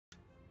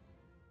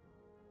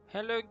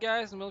Hello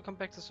guys and welcome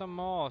back to some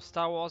more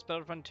Star Wars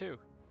Battlefront 2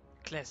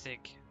 Classic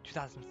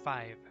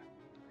 2005.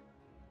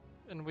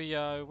 And we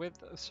are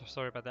with...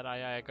 sorry about that,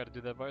 I gotta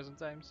do that voice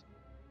sometimes.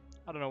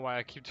 I don't know why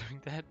I keep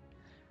doing that.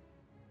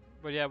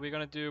 But yeah, we're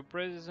gonna do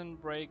Prison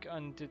Break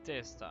on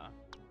Detesta.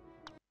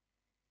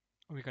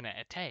 We're gonna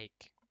attack,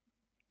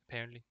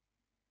 apparently.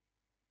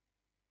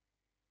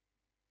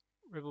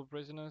 Rebel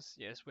prisoners?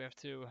 Yes, we have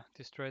to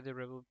destroy the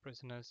rebel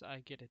prisoners. I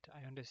get it,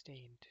 I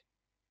understand.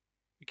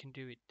 We can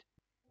do it.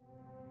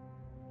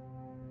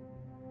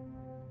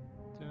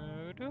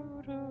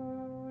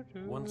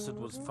 Once it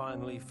was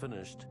finally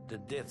finished, the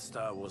Death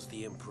Star was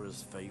the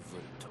Emperor's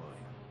favorite toy.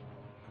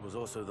 It was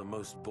also the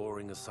most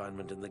boring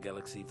assignment in the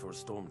galaxy for a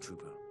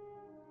stormtrooper.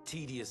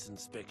 Tedious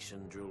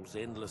inspection drills,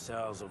 endless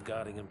hours of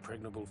guarding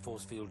impregnable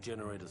force field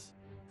generators.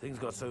 Things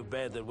got so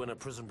bad that when a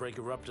prison break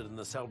erupted in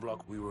the cell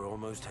block, we were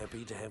almost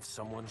happy to have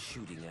someone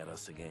shooting at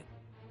us again.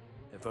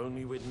 If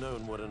only we'd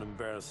known what an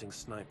embarrassing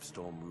snipe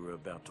storm we were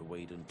about to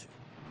wade into.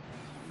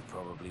 We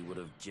probably would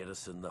have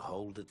jettisoned the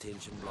whole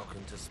detention block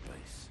into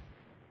space.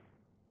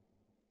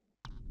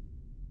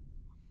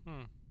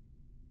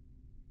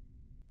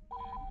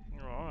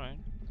 Alright.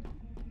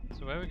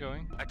 So where are we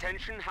going?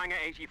 Attention Hangar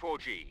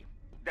 84G.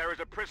 There is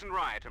a prison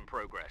riot in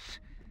progress.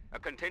 A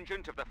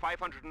contingent of the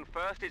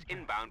 501st is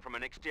inbound from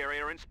an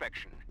exterior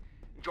inspection.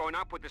 Join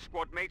up with the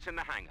squad mates in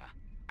the hangar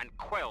and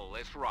quell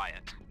this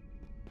riot.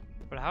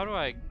 But how do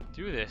I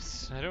do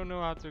this? I don't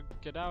know how to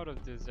get out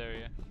of this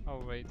area.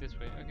 Oh wait, this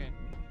way, okay.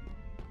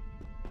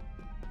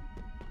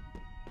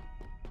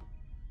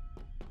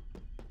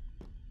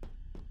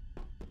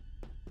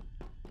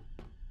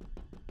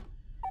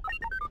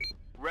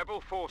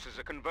 Rebel forces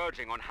are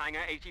converging on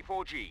Hangar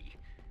 84G.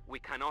 We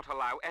cannot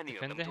allow any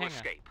of them to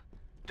escape.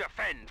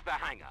 Defend the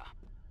hangar.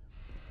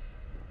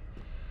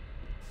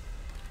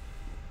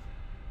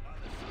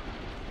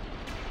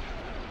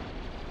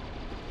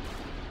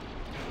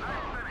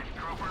 Nice finish,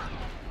 trooper.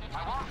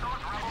 I want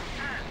those rebels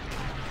dead.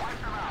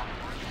 Wipe them out.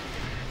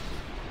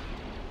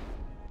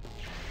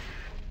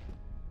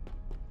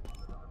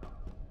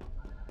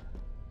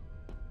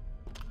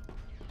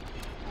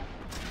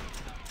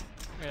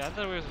 Wait, I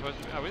thought we were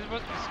supposed to be... Are we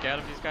supposed to be scared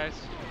of these guys?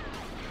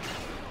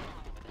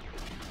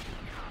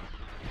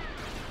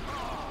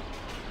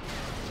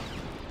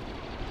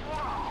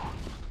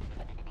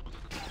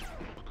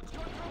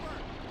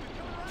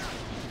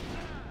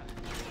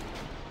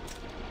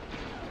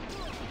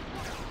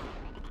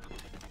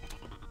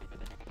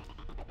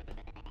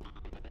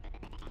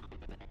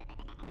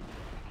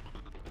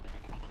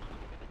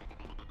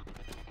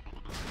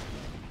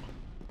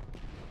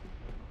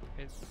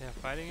 They're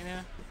fighting in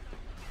here?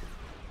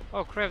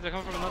 Oh crap, they're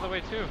coming from another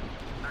way too.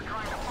 They're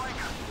trying to flank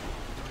us.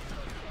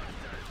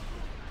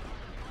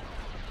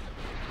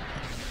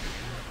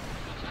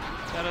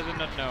 That I did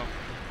not know.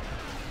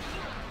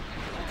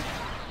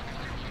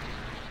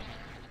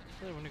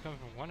 They're only coming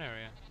from one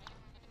area.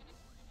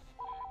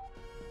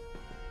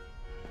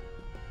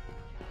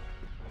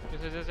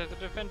 Guess I just have to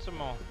defend some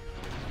more.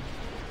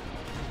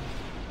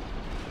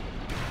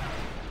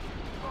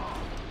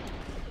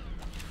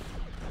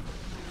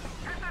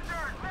 Hit the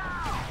dirt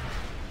now!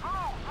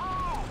 Move,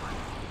 move!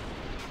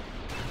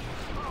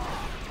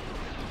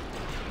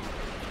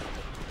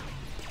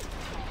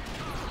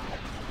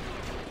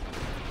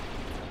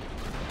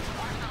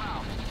 Wipe them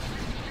out.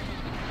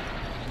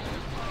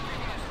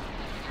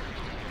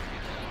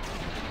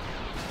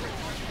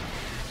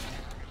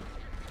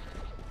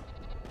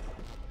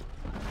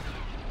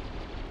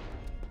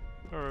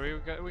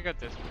 Alright, we got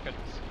this, we got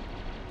this.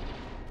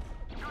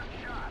 Good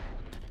shot.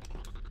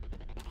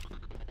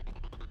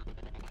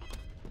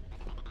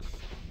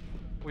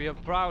 We are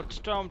proud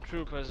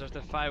stormtroopers of the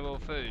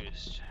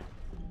 501st.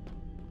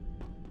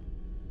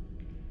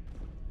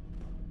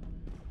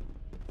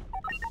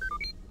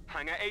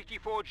 Hangar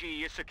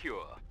 84G is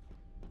secure.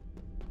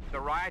 The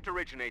riot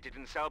originated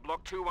in cell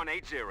block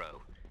 2180.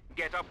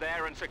 Get up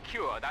there and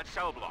secure that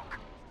cell block.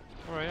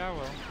 Alright, I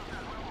will.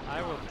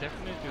 I will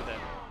definitely do that.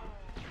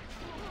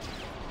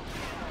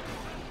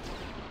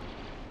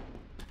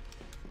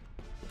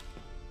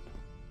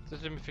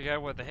 Just let me figure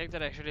out what the heck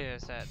that actually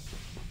is at.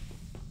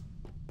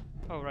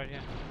 Oh, right here.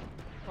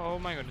 Oh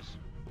my goodness.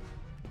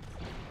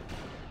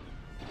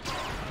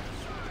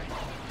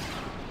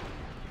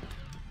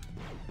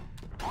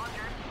 Watch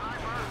it,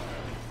 sniper.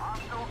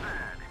 Hostile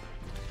dead.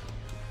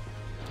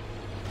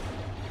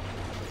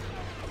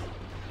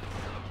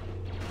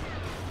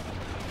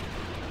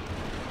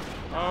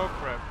 Oh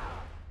crap.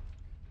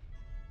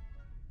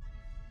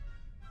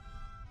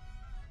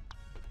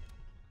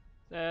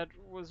 That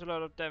was a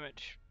lot of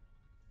damage.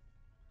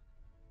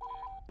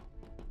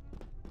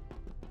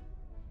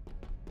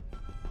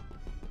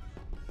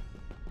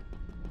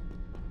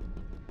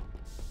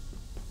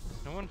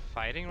 Is no one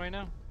fighting right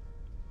now?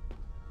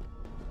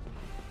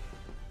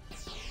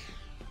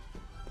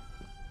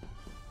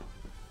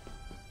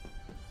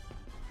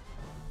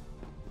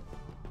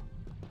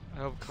 I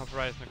hope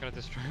copyright is not gonna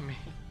destroy me.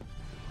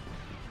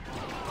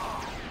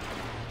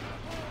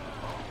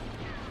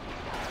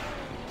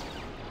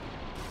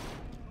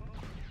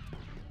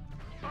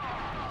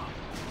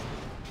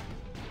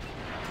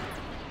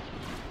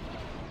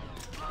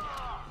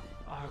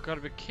 gotta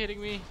be kidding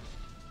me.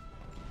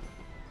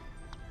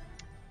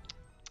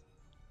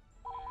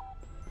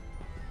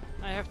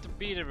 I have to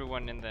beat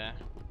everyone in there.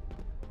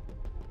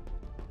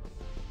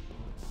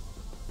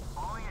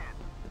 Falling in.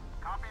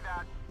 Copy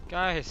that.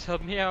 Guys,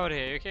 help me out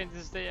here. You can't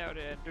just stay out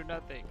here and do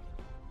nothing.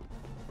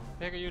 What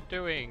the heck are you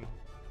doing?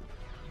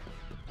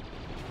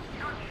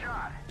 Good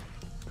shot.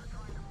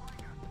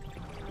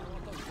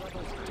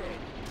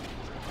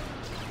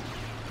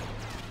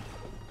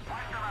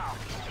 Wipe them out.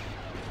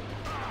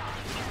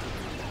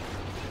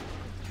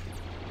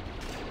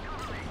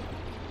 Cover me.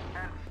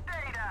 And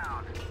stay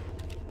down.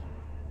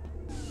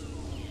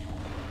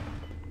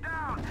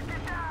 Down.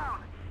 Get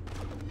down.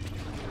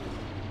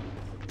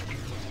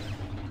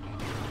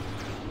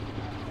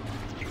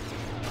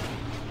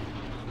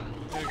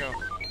 There we go.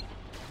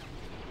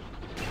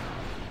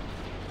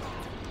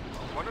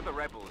 One of the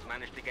rebels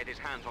managed to get his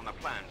hands on the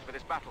plans for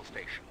this battle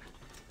station.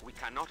 We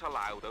cannot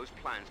allow those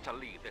plans to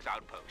leave this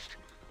outpost.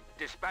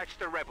 Dispatch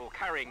the rebel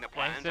carrying the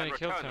plans and accidentally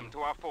killed return them him. to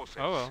our forces.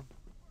 Oh well.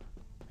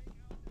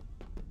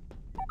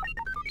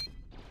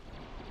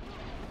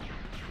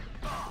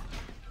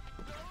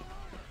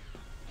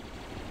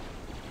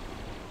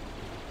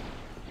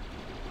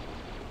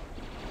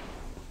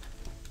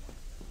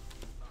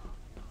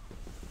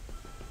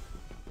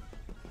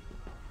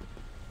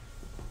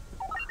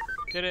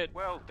 Did it.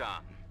 Well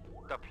done.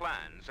 The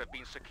plans have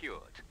been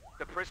secured.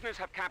 The prisoners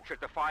have captured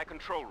the fire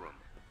control room.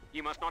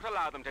 You must not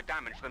allow them to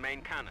damage the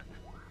main cannon.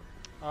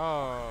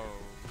 Oh.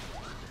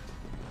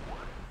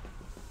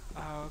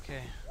 Oh,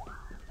 okay.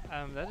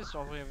 That is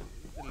all the way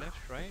to the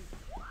left, right?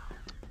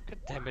 God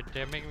damn it,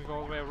 they're making me go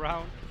all the way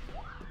around.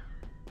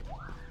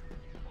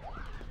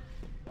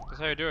 That's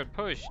how you do it.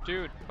 Push,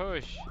 dude,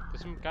 push.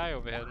 There's some guy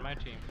over here in my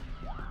team.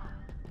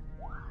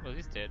 Well,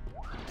 he's dead.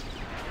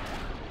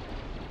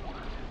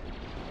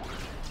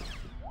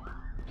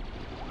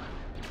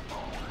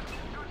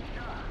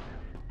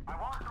 I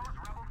want those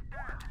rebels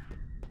dead.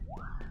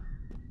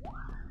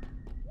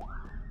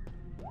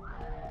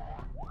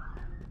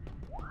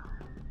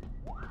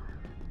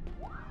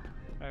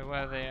 Right,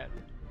 where are they at?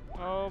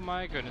 Oh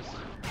my goodness.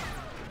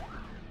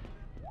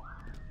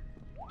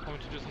 I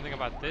want to do something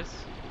about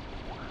this.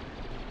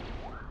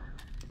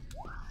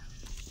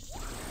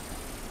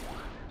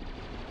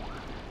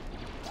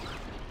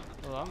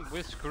 Well,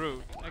 we're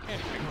screwed. I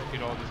can't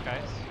defeat all these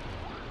guys.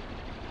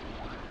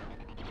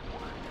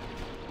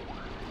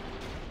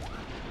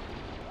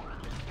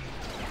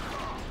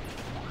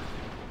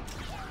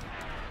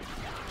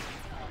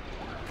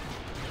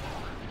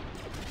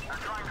 They're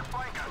trying to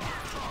flank us.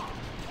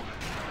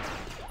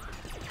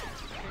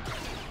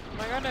 Oh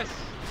my goodness!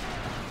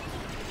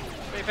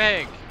 They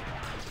beg!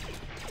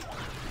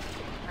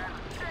 And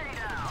stay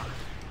down.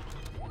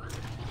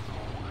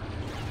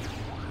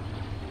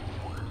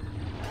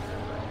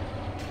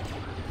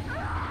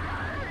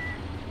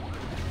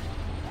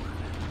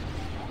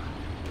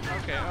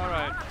 Okay,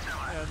 alright.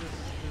 Yeah, this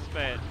is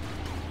bad.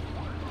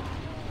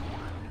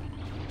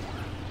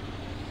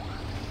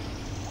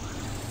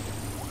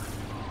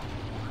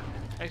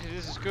 Actually,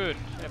 this is good.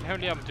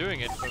 Apparently I'm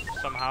doing it, but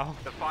somehow.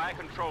 The fire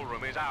control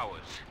room is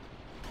ours.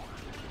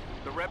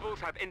 The rebels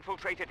have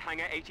infiltrated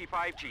Hangar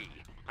 85G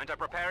and are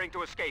preparing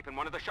to escape in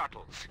one of the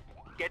shuttles.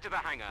 Get to the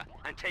hangar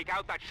and take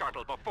out that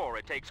shuttle before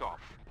it takes off.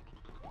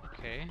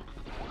 Okay.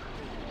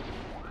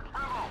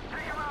 Rebel,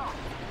 take him out!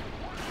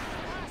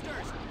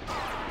 Blasters!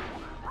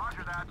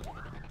 Roger that.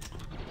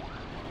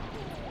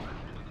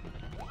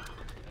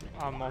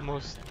 I'm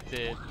almost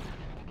dead.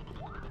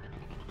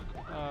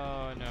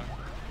 Oh no.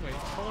 Wait,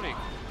 holy.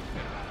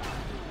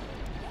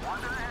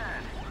 One to the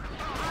head.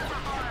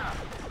 Sniper fire!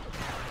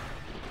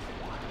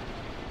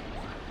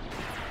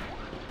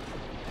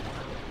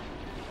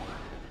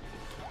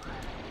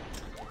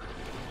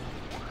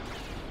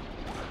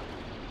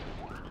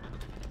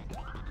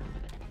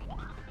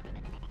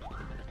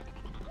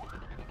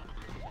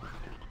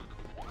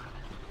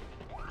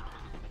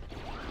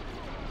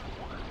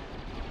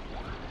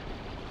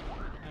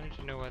 I need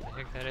to know what the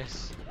heck that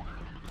is.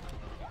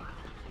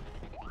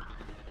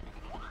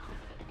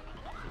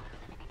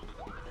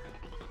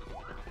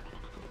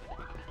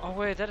 Oh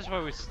wait, that is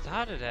where we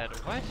started at.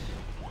 What?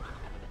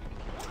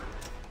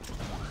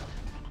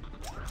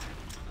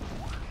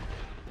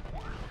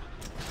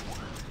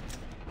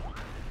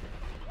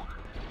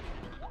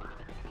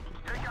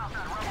 Take out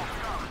that rebel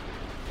scum.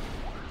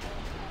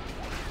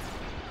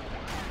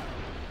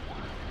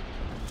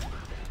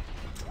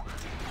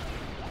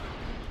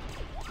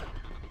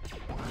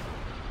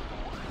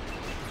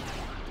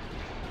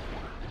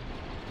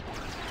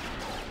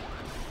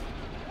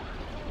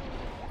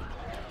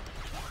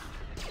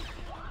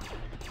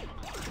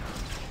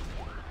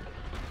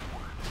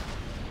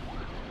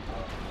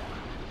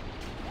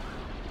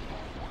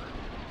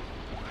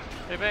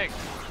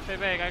 Stay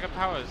back, I got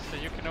powers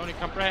that you can only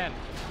comprehend.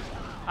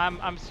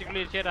 I'm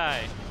secretly a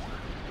Jedi.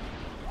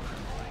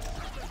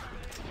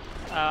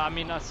 I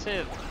mean a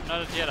Sith,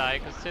 not a Jedi,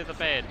 because Sith are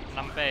bad, and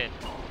I'm bad.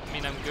 I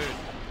mean I'm good.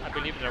 I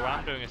believe that what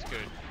I'm doing is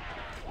good.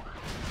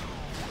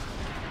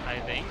 I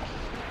think.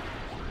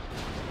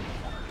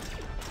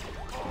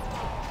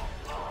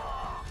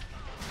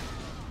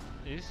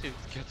 Easy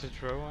to get to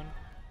throw one.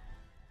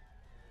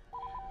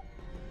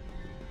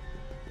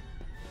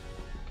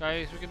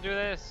 Guys, we can do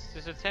this.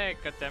 Just attack,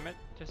 goddammit.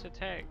 Just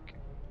attack.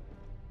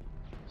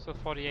 So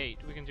 48,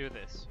 we can do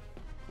this.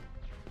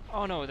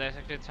 Oh no, there's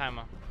actually a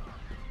timer.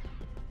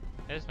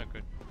 That's not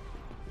good.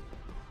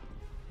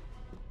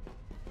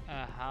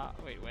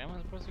 Wait, where am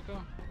I supposed to go?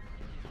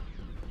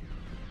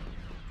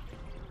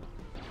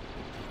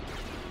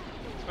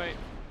 Wait.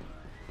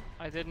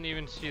 I didn't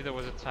even see there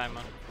was a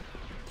timer.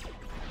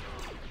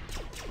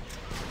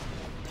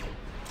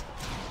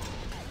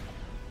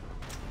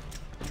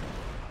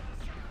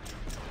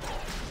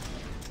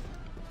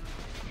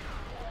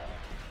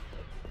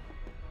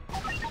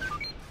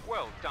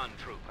 Well done,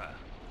 Trooper.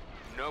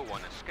 No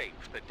one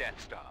escapes the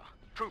Death Star.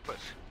 Troopers,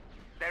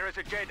 there is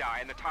a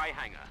Jedi in the TIE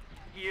hangar.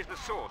 He is the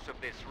source of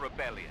this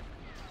rebellion.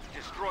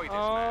 Destroy this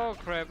man. Oh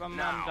crap, I'm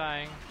now.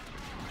 dying.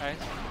 Guys.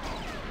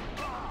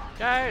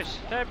 Guys,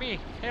 help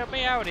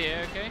me out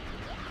here, okay?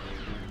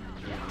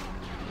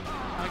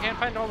 I can't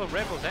find all the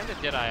rebels and the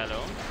Jedi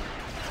alone.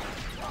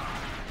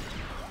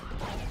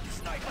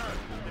 Sniper.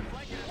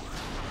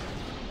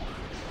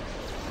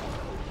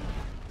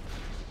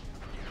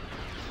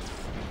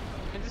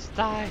 I just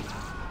died.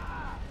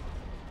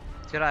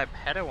 Jedi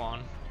Padawan.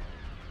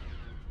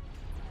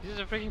 This is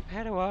a freaking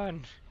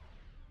Padawan.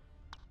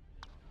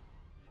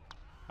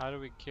 How do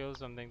we kill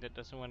something that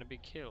doesn't want to be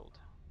killed?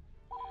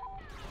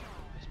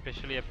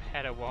 Especially a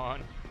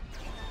Padawan.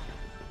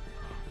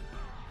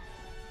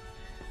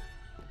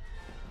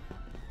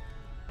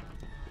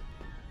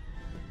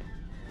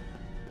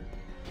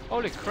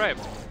 Holy crap!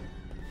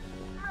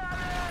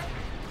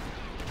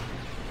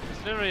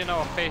 It's literally in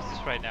our faces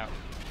right now.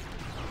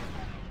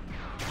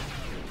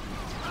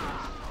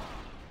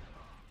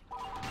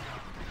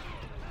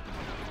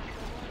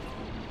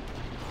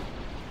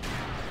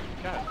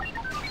 God.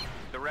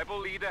 The rebel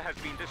leader has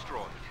been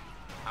destroyed.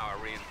 Our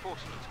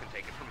reinforcements can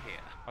take it from here.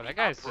 Oh, that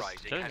guy's just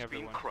Uprising killing has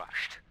everyone. been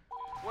crushed.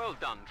 Well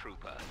done,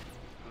 Trooper.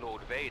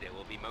 Lord Vader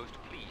will be most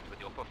pleased with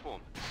your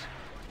performance.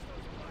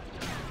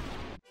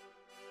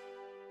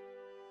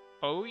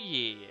 Oh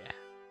yeah.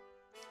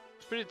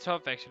 It's pretty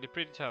tough actually,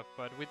 pretty tough,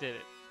 but we did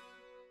it.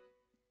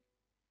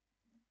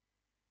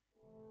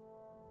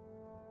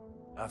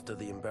 After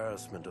the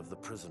embarrassment of the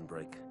prison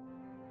break,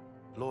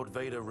 Lord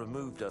Vader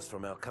removed us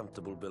from our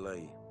comfortable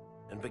belay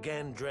and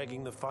began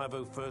dragging the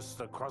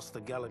 501st across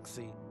the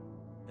galaxy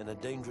in a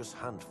dangerous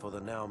hunt for the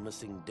now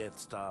missing Death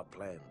Star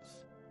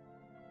plans.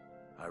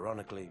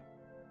 Ironically,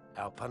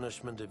 our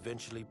punishment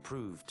eventually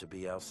proved to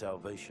be our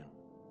salvation.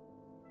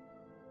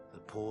 The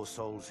poor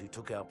souls who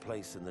took our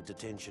place in the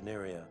detention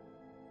area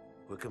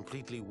were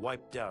completely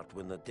wiped out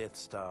when the Death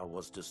Star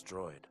was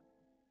destroyed.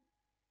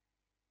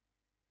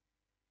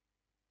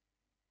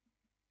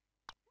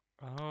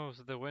 Oh,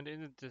 so they went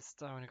into this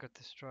star when it got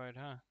destroyed,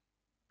 huh?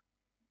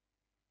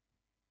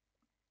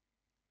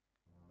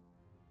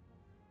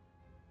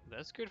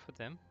 That's good for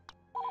them.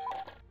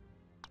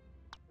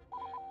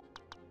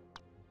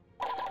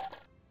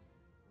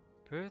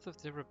 Birth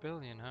of the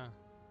rebellion, huh?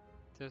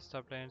 Death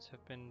Star plans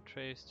have been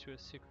traced to a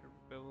secret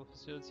rebel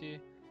facility.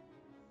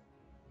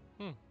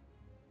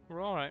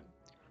 We're alright.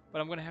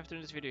 But I'm gonna have to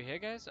end this video here,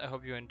 guys. I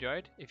hope you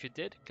enjoyed. If you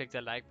did, click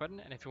that like button,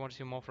 and if you want to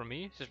see more from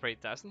me, just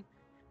rate doesn't.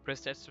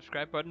 Press that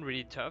subscribe button,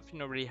 really tough,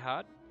 really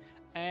hard.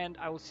 And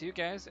I will see you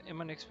guys in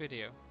my next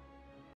video.